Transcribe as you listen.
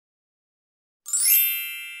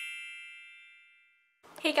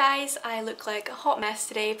Hey guys, I look like a hot mess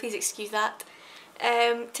today, please excuse that.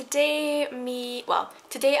 Today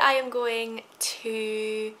I am going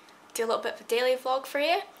to do a little bit of a daily vlog for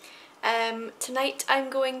you. Tonight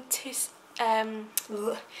I'm going to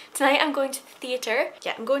the theatre.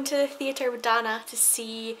 Yeah, I'm going to the theatre with Dana to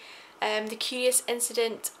see The Curious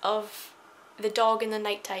Incident of the Dog in the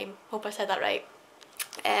Nighttime. Hope I said that right.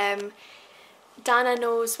 Dana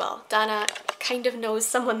kind of knows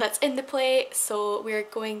someone that's in the play, so we're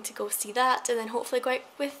going to go see that and then hopefully go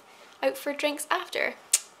out for drinks after.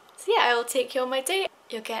 So yeah, I will take you on my date.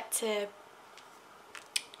 You'll get to,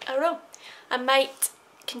 I don't know, I might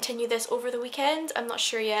continue this over the weekend. I'm not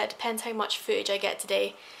sure yet, it depends how much footage I get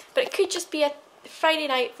today. But it could just be a Friday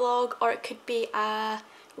night vlog or it could be a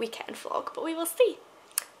weekend vlog, but we will see.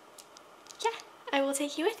 Yeah, I will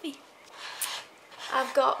take you with me.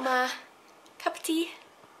 I've got my cup of tea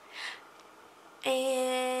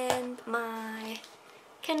and my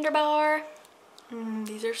Kinder bar.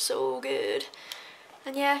 These are so good.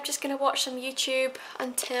 And yeah, I'm just gonna watch some YouTube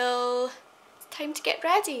until it's time to get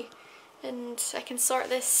ready and I can sort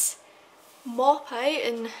this mop out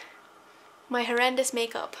and my horrendous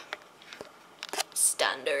makeup.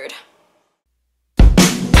 Standard.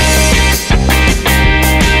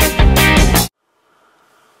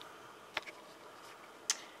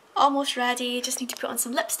 Almost ready, just need to put on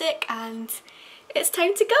some lipstick and it's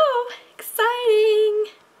time to go! Exciting!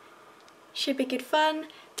 Should be good fun.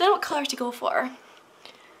 Don't know what colour to go for.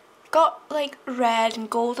 I've got like red and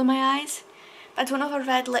gold in my eyes, but I don't know if a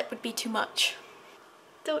red lip would be too much.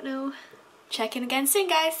 Don't know. Check in again soon,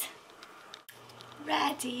 guys.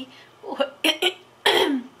 Ready. Ready!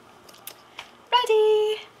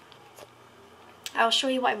 I'll show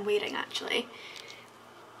you what I'm wearing actually.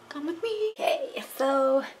 Come with me. Okay,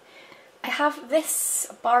 so I have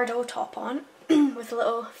this Bardot top on with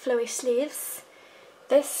little flowy sleeves.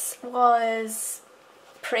 This was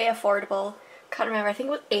pretty affordable. Can't remember, I think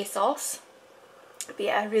it was ASOS. But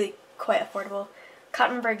yeah, really quite affordable. Can't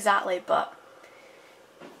remember exactly, but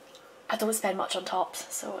I don't spend much on tops,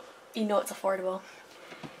 so you know it's affordable.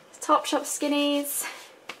 Topshop skinnies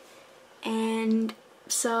and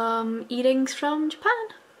some earrings from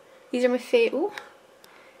Japan. These are my favourite.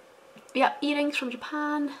 Yeah, earrings from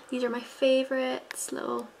Japan. These are my favourites,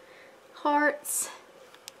 little hearts.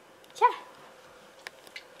 Yeah.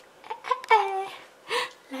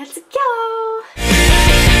 Let's go!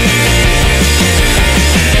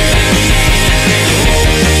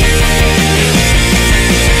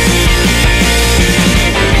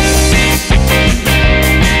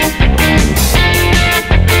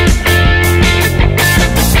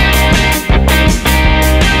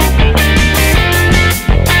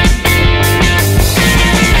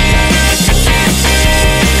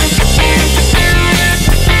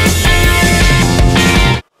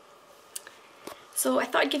 So I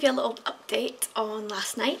thought I'd give you a little update on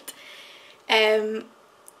last night. I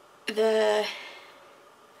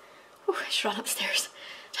just ran upstairs,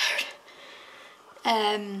 tired.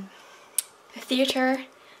 The theatre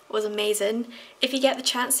was amazing. If you get the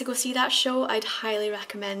chance to go see that show, I'd highly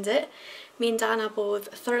recommend it. Me and Dana both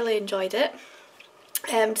thoroughly enjoyed it.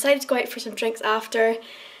 Decided to go out for some drinks after.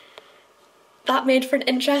 That made for an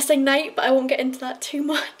interesting night, but I won't get into that too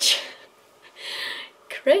much.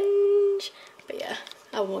 Cringe. But yeah,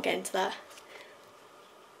 I won't get into that.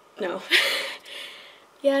 No.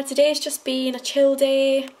 Yeah, today's just been a chill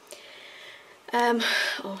day. Oh,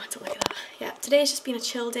 I don't like that. Yeah, today's just been a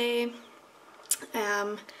chill day.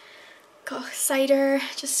 Got a cider,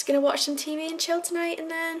 just gonna watch some TV and chill tonight and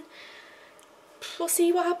then we'll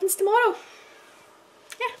see what happens tomorrow.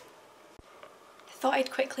 Yeah. I thought I'd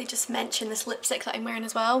quickly just mention this lipstick that I'm wearing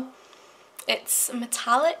as well. It's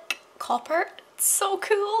metallic copper. It's so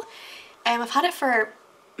cool. I've had it for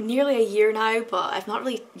nearly a year now, but I've not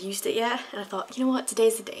really used it yet, and I thought, you know what,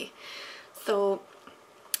 today's the day. So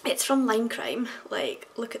it's from Line Crime. Like,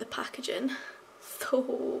 look at the packaging,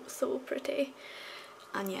 so pretty.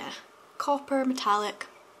 And yeah, copper metallic,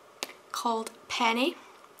 called Penny.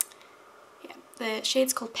 Yeah, the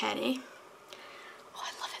shade's called Penny. Oh,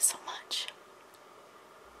 I love it so much.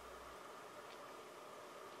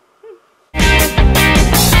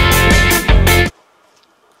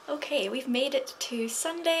 Okay, we've made it to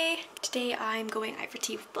Sunday. Today I'm going out for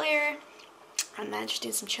tea with Blair and then just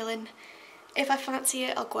doing some chilling. If I fancy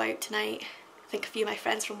it, I'll go out tonight. I think a few of my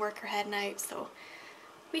friends from work are heading out, so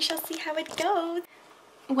we shall see how it goes.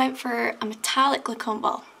 I went for a metallic look on,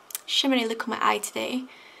 well, shimmery look on my eye today,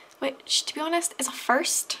 which to be honest is a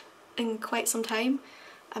first in quite some time.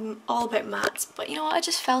 I'm all about mattes, but you know what, I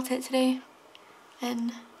just felt it today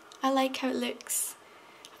and I like how it looks.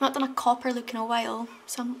 I've not done a copper look in a while,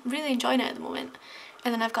 so I'm really enjoying it at the moment.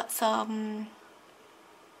 And then I've got some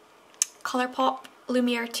Colourpop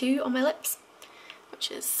Lumiere 2 on my lips, which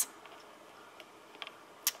is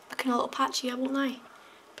looking a little patchy, I won't lie.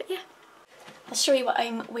 But yeah, I'll show you what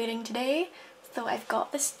I'm wearing today. So I've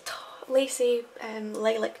got this lacy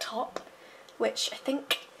lilac top, which I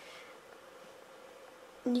think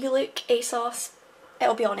New Look ASOS,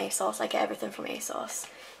 it'll be on ASOS, I get everything from ASOS.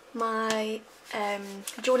 My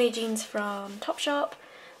Joni jeans from Topshop,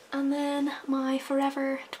 and then my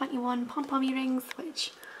Forever 21 pom-pom earrings,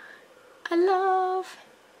 which I love.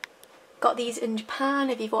 Got these in Japan.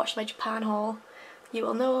 If you've watched my Japan haul, you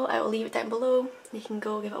will know. I will leave it down below. You can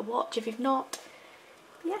go give it a watch if you've not.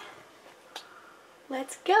 Yeah,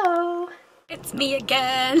 let's go. It's me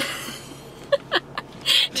again.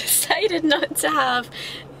 Decided not to have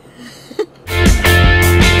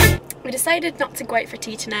we decided not to go out for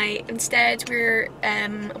tea tonight. Instead we're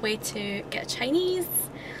away to get Chinese.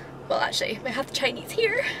 Well, actually we have the Chinese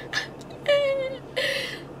here.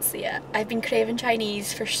 So yeah, I've been craving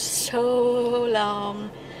Chinese for so long,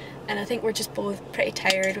 and I think we're just both pretty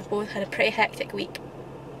tired. We've both had a pretty hectic week.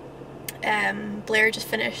 Blair just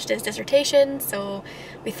finished his dissertation, so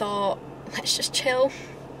we thought, let's just chill.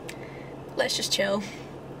 Let's just chill.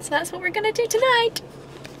 So that's what we're gonna do tonight.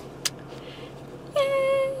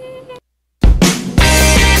 Yay!